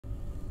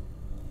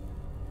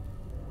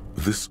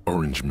This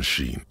orange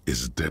machine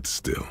is dead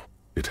still.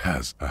 It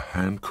has a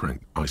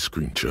hand-cranked ice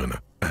cream churner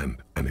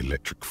and an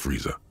electric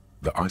freezer.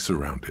 The ice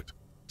around it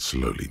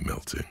slowly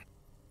melting.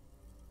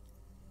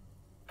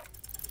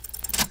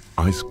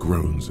 Ice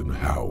groans and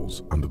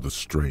howls under the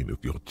strain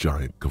of your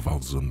giant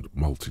Kvalsund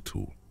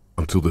multi-tool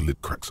until the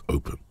lid cracks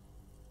open.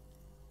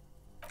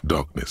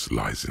 Darkness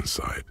lies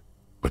inside,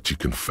 but you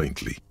can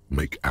faintly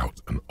make out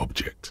an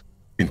object,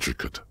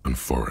 intricate and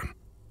foreign,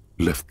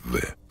 left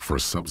there for a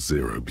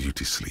sub-zero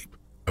beauty sleep,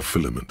 a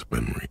filament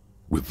memory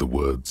with the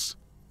words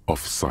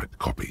 "off-site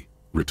copy"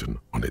 written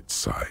on its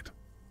side.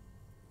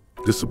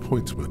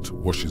 Disappointment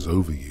washes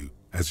over you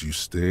as you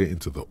stare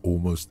into the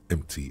almost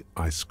empty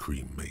ice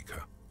cream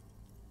maker.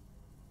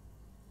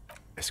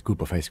 A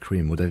scoop of ice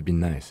cream would have been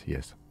nice,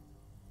 yes.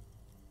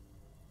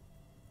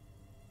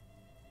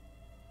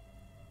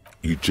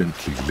 You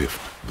gently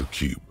lift the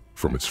cube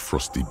from its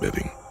frosty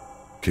bedding,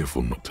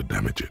 careful not to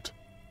damage it.